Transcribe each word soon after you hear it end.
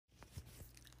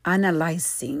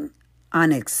analyzing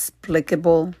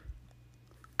unexplicable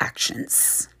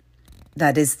actions.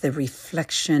 That is the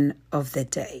reflection of the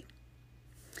day.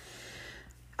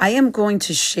 I am going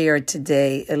to share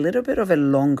today a little bit of a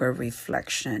longer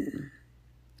reflection,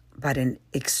 but an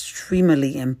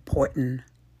extremely important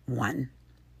one.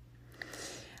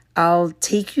 I'll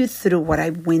take you through what I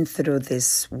went through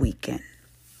this weekend.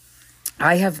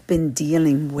 I have been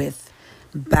dealing with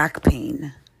back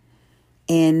pain.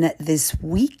 And this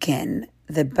weekend,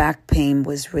 the back pain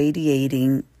was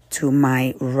radiating to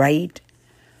my right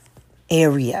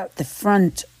area, the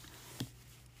front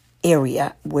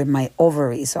area where my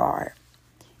ovaries are.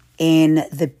 And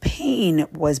the pain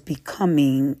was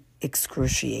becoming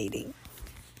excruciating.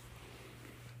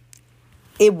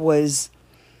 It was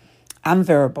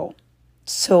unbearable.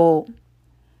 So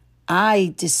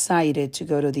I decided to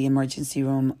go to the emergency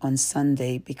room on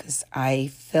Sunday because I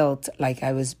felt like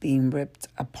I was being ripped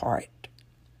apart.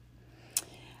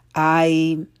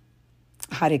 I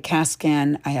had a CAT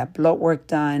scan. I had blood work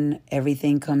done.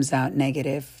 Everything comes out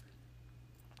negative.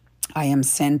 I am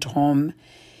sent home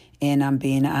and I'm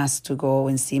being asked to go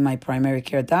and see my primary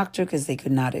care doctor because they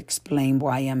could not explain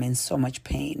why I'm in so much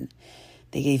pain.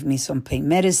 They gave me some pain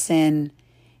medicine.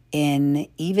 And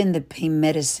even the pain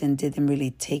medicine didn't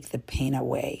really take the pain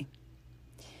away.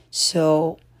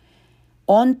 So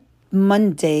on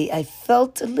Monday, I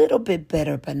felt a little bit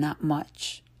better, but not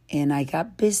much. And I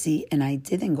got busy and I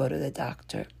didn't go to the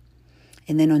doctor.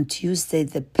 And then on Tuesday,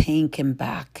 the pain came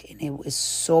back and it was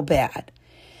so bad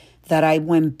that I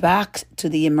went back to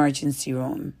the emergency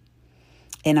room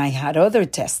and I had other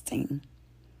testing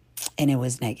and it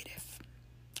was negative.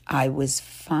 I was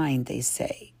fine, they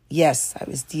say. Yes, I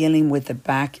was dealing with a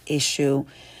back issue.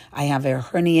 I have a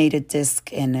herniated disc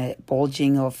and a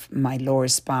bulging of my lower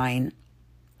spine.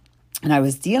 And I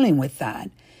was dealing with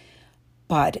that.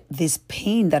 But this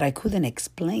pain that I couldn't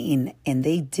explain, and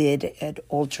they did an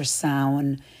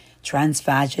ultrasound,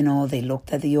 transvaginal, they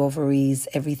looked at the ovaries,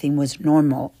 everything was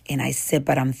normal. And I said,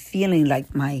 but I'm feeling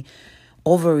like my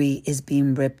ovary is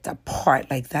being ripped apart,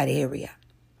 like that area.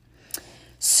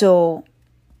 So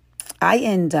I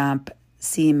end up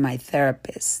seeing my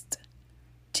therapist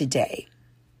today,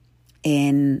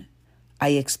 and I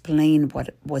explained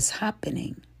what was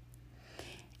happening.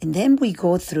 And then we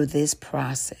go through this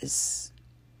process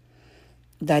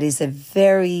that is a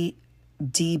very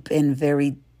deep and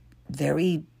very,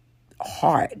 very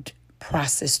hard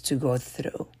process to go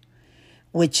through,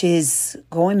 which is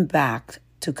going back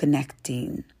to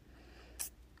connecting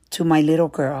to my little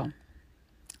girl,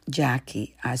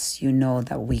 Jackie, as you know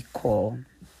that we call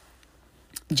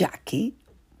Jackie,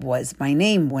 was my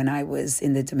name when I was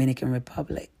in the Dominican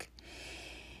Republic.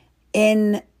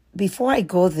 And before I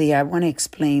go there, I want to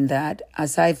explain that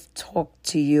as I've talked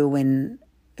to you, and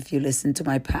if you listen to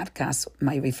my podcast,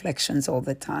 my reflections all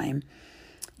the time,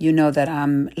 you know that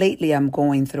lately I'm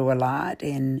going through a lot,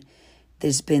 and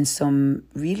there's been some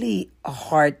really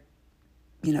hard,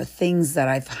 things that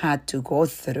I've had to go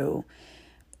through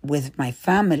with my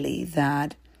family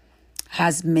that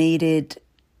has made it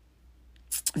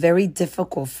very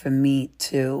difficult for me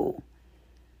to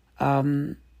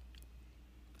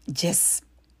just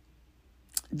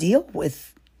deal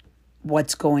with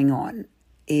what's going on.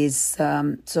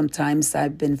 Sometimes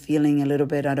I've been feeling a little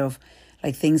bit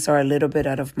things are a little bit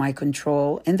out of my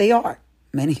control, and they are.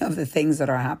 Many of the things that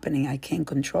are happening I can't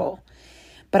control.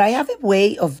 But I have a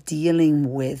way of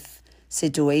dealing with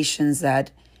situations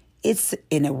that it's,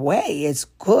 in a way, it's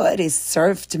good. It's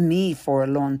served me for a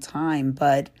long time,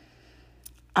 but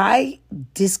I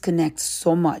disconnect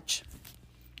so much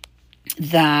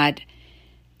that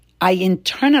I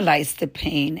internalize the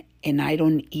pain and I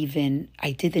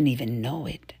didn't even know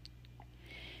it.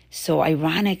 So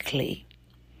ironically,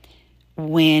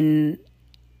 when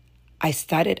I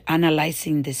started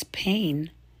analyzing this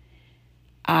pain,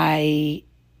 I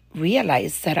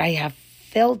realized that I have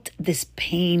felt this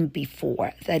pain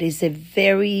before. That is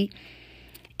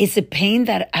it's a pain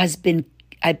that I've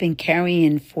been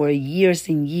carrying for years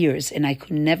and years, and I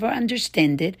could never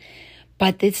understand it.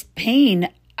 But this pain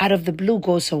out of the blue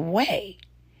goes away.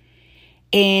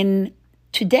 And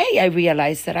today I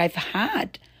realized that I've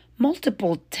had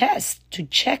multiple tests to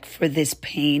check for this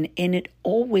pain, and it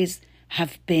always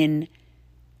have been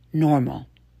normal.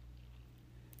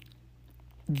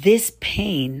 This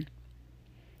pain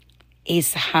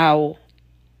is how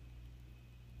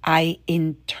I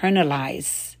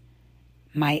internalize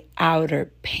my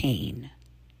outer pain.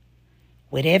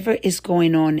 Whatever is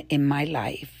going on in my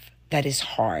life that is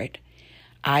hard,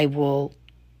 I will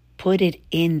put it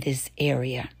in this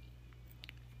area.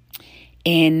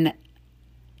 And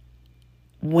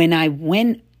when I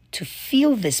went to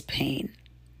feel this pain,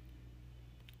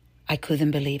 I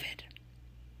couldn't believe it.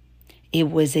 It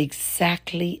was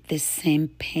exactly the same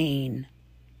pain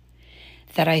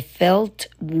that I felt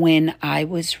when I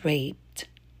was raped,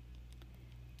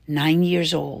 9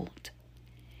 years old.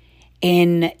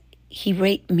 And he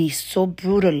raped me so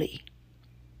brutally.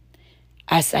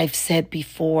 As I've said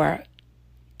before,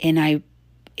 and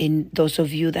those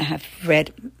of you that have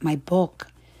read my book,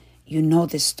 you know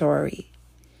the story.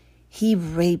 He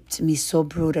raped me so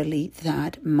brutally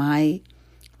that my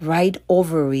right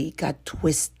ovary got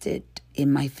twisted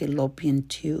in my fallopian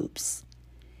tubes.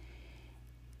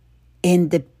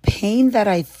 And the pain that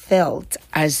I felt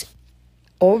as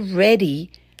I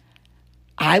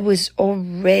was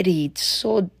already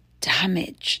so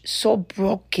damaged, so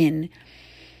broken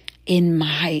in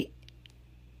my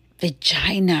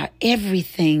vagina,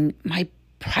 everything, my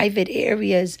private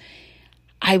areas.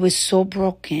 I was so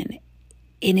broken.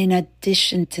 And in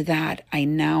addition to that, I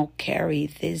now carry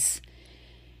this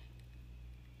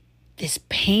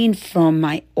pain from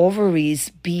my ovaries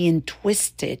being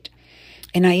twisted.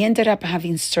 And I ended up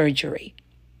having surgery.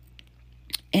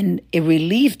 And it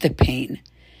relieved the pain.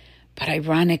 But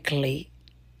ironically,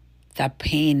 that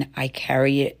pain, I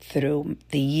carry it through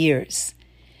the years.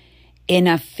 And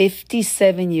at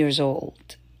 57 years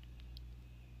old,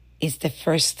 is the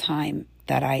first time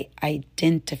that I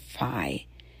identify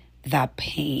that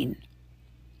pain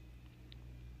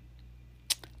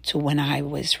to when I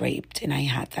was raped and I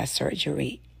had that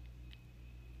surgery.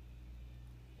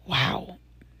 Wow.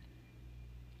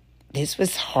 This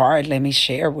was hard. Let me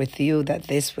share with you that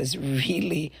this was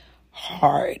really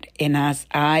hard. And as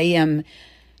I am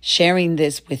sharing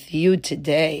this with you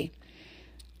today,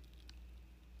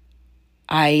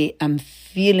 I am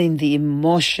feeling the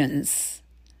emotions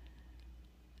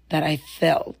that I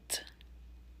felt.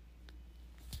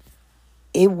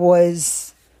 It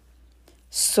was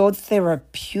so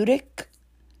therapeutic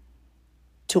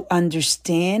to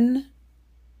understand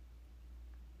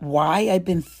why I've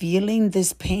been feeling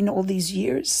this pain all these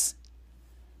years,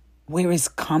 where it's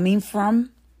coming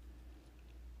from.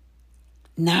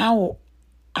 Now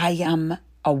I am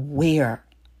aware.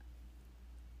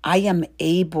 I am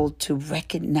able to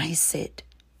recognize it.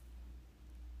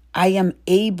 I am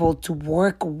able to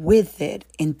work with it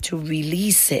and to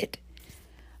release it.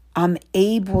 I'm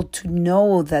able to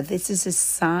know that this is a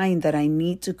sign that I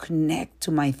need to connect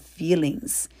to my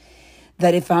feelings.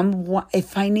 That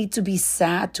if I need to be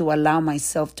sad, to allow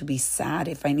myself to be sad.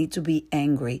 If I need to be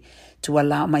angry, to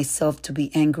allow myself to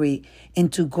be angry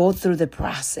and to go through the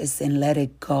process and let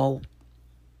it go.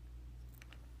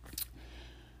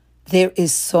 There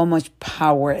is so much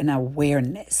power in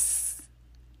awareness.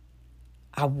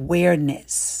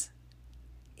 Awareness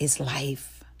is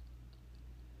life.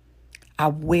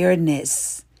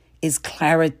 Awareness is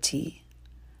clarity.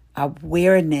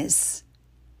 Awareness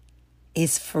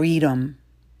is freedom.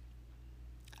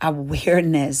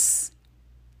 Awareness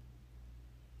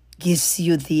gives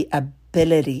you the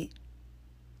ability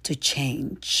to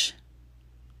change.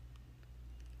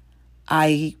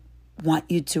 I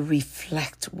want you to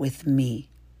reflect with me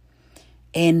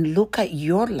and look at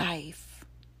your life.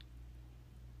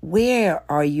 Where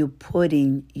are you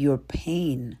putting your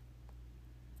pain?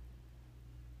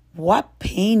 What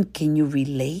pain can you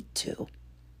relate to?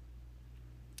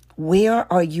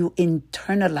 Where are you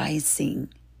internalizing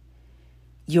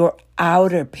your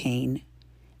outer pain?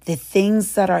 The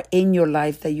things that are in your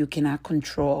life that you cannot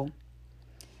control.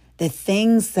 The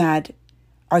things that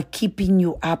are keeping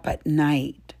you up at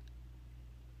night.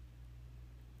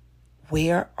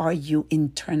 Where are you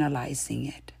internalizing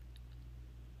it?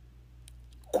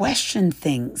 Question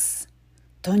things.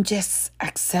 Don't just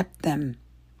accept them.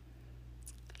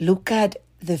 Look at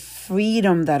the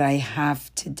freedom that I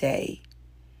have today.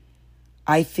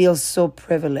 I feel so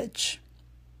privileged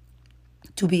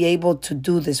to be able to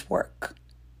do this work.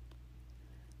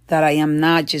 That I am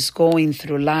not just going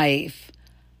through life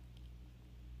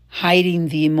hiding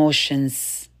the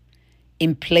emotions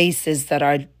in places that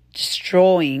are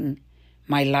destroying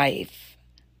my life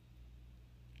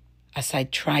as I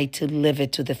try to live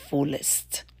it to the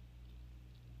fullest.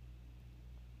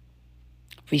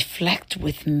 Reflect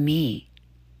with me.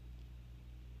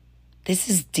 This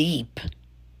is deep.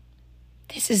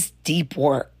 This is deep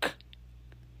work.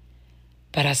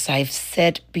 But as I've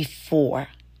said before,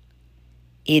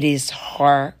 it is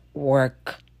hard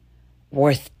work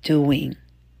worth doing.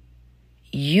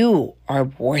 You are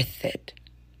worth it.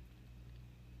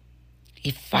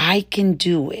 If I can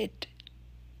do it,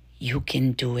 you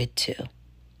can do it too.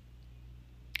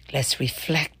 Let's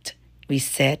reflect,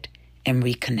 reset, and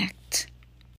reconnect.